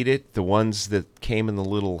not eat it. The ones that came in the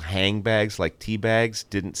little hang bags, like tea bags,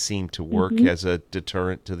 didn't seem to work as a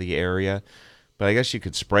deterrent to the area. But I guess you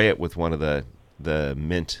could spray it with one of the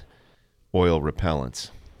mint oil repellents.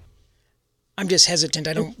 I'm just hesitant.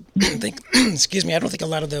 I don't think, excuse me, I don't think a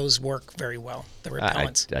lot of those work very well, the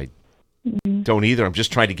repellents. I don't either. I'm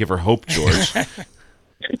just trying to give her hope, George.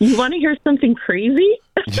 You want to hear something crazy?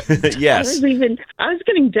 Yes. I was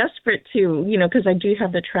getting desperate too, because I do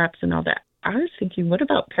have the traps and all that. I was thinking, what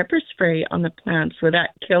about pepper spray on the plants? Would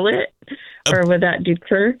that kill it, or would that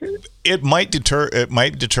deter? It might deter. It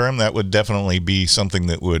might deter them. That would definitely be something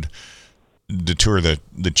that would deter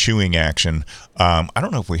the chewing action. I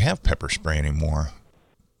don't know if we have pepper spray anymore.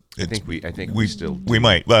 I think we still do. We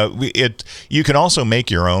might. You can also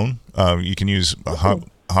make your own. You can use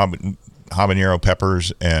habanero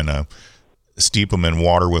peppers and steep them in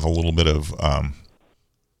water with a little bit of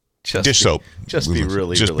dish soap. Just be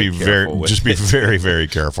really very, very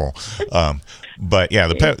careful. But yeah,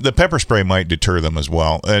 the pepper spray might deter them as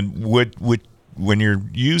well. And when you're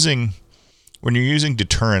using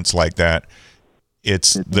deterrents like that,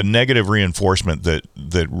 it's the negative reinforcement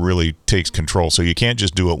that really takes control. So you can't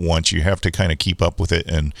just do it once. You have to kind of keep up with it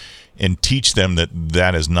and teach them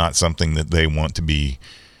that is not something that they want to be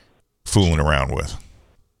fooling around with.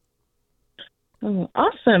 Oh,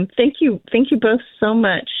 awesome. Thank you both so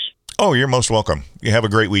much. Oh, you're most welcome. You have a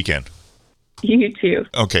great weekend. You too.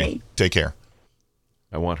 Okay. Thanks. Take care.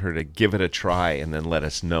 I want her to give it a try and then let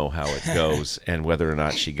us know how it goes and whether or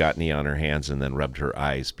not she got any on her hands and then rubbed her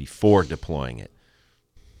eyes before deploying it.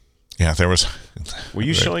 Yeah, there was. Were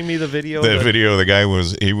you showing me the video? The video. The guy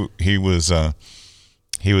was he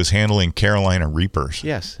was handling Carolina Reapers.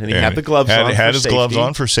 Yes, and he had the gloves on. Had his gloves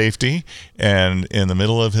on for safety, and in the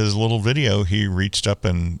middle of his little video, he reached up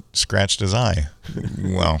and scratched his eye.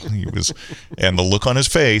 Well, and the look on his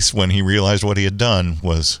face when he realized what he had done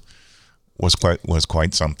was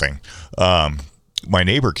quite something. My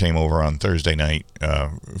neighbor came over on Thursday night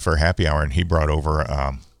for happy hour, and he brought over.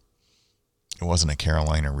 It wasn't a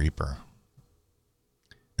Carolina Reaper.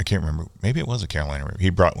 I can't remember. Maybe it was a Carolina Reaper.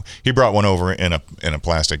 He brought one over in a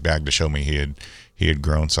plastic bag to show me he had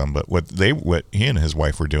grown some. But what he and his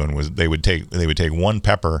wife were doing was they would take one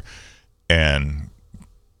pepper and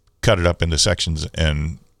cut it up into sections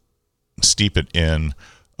and steep it in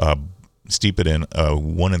a 1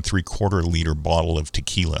 3/4 liter bottle of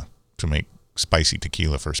tequila to make spicy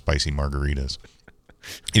tequila for spicy margaritas.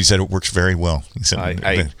 He said it works very well. He said,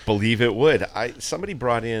 I believe it would. Somebody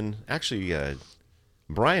brought in, actually,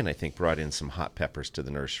 Brian, I think, brought in some hot peppers to the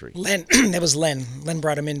nursery. Len, that was Len. Len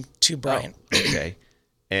brought them in to Brian. Oh, okay.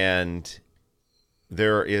 And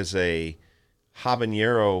there is a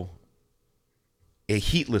habanero, a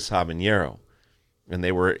heatless habanero. And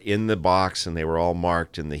they were in the box and they were all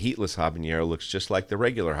marked. And the heatless habanero looks just like the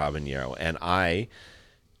regular habanero. And I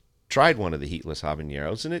tried one of the heatless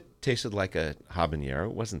habaneros and it tasted like a habanero.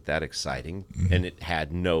 It wasn't that exciting and it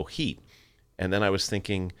had no heat. And then I was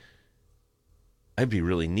thinking, it'd be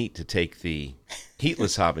really neat to take the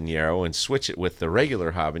heatless habanero and switch it with the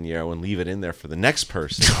regular habanero and leave it in there for the next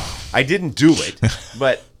person. I didn't do it,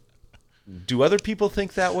 but do other people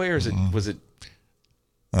think that way, or was it?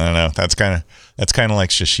 I don't know. That's kind of like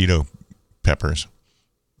shishito peppers.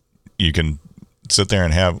 You can sit there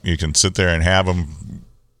and have them.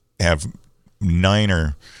 Have 8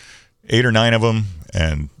 or 9 of them,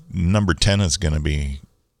 and number 10 is going to be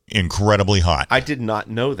incredibly hot. I did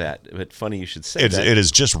not know that, but funny you should say that. It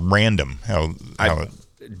is just random how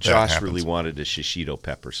Josh really wanted a shishito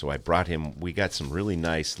pepper, so I brought him. We got some really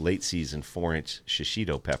nice late season 4-inch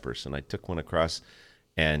shishito peppers, and I took one across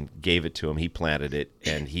and gave it to him. He planted it,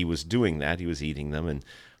 and he was doing that. He was eating them, and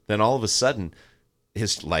then all of a sudden,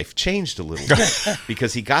 his life changed a little bit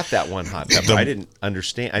because he got that one hot pepper. I didn't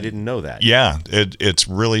understand. I didn't know that. Yeah, it's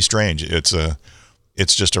really strange. It's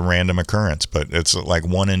just a random occurrence, but it's like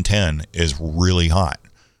 1 in 10 is really hot.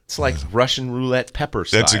 It's like Russian roulette pepper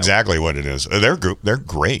style. That's exactly what it is. They're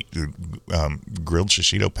great. Grilled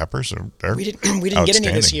shishito peppers are We didn't get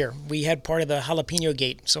any this year. We had part of the jalapeno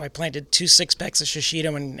gate, so I planted 2 6-packs of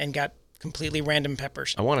shishito and got completely random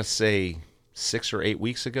peppers. I want to say 6 or 8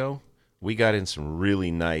 weeks ago, we got in some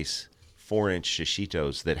really nice 4-inch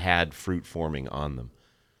shishitos that had fruit forming on them.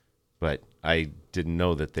 But I didn't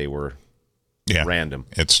know that they were random.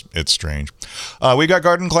 It's strange. We got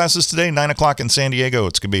garden classes today, 9 o'clock in San Diego.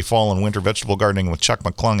 It's going to be fall and winter vegetable gardening with Chuck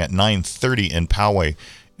McClung at 9:30 in Poway.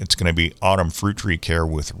 It's going to be autumn fruit tree care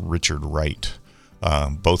with Richard Wright.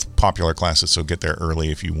 Both popular classes, so get there early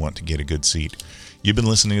if you want to get a good seat. You've been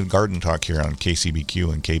listening to Garden Talk here on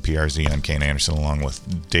KCBQ and KPRZ. I'm Ken Anderson along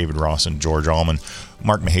with David Ross and George Allman.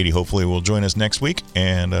 Mark Mahady hopefully will join us next week,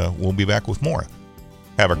 and we'll be back with more.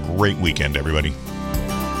 Have a great weekend, everybody.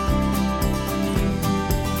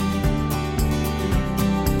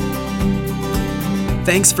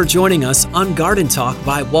 Thanks for joining us on Garden Talk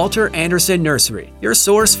by Walter Anderson Nursery, your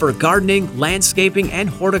source for gardening, landscaping, and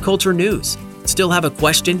horticulture news. Still have a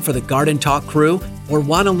question for the Garden Talk crew or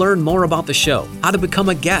want to learn more about the show, how to become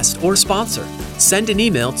a guest or sponsor? Send an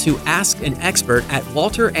email to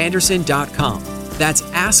askanexpert@walteranderson.com. That's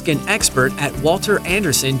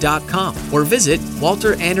askanexpert@walteranderson.com or visit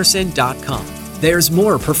walteranderson.com. There's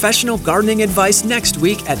more professional gardening advice next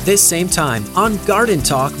week at this same time on Garden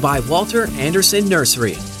Talk by Walter Anderson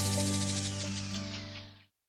Nursery.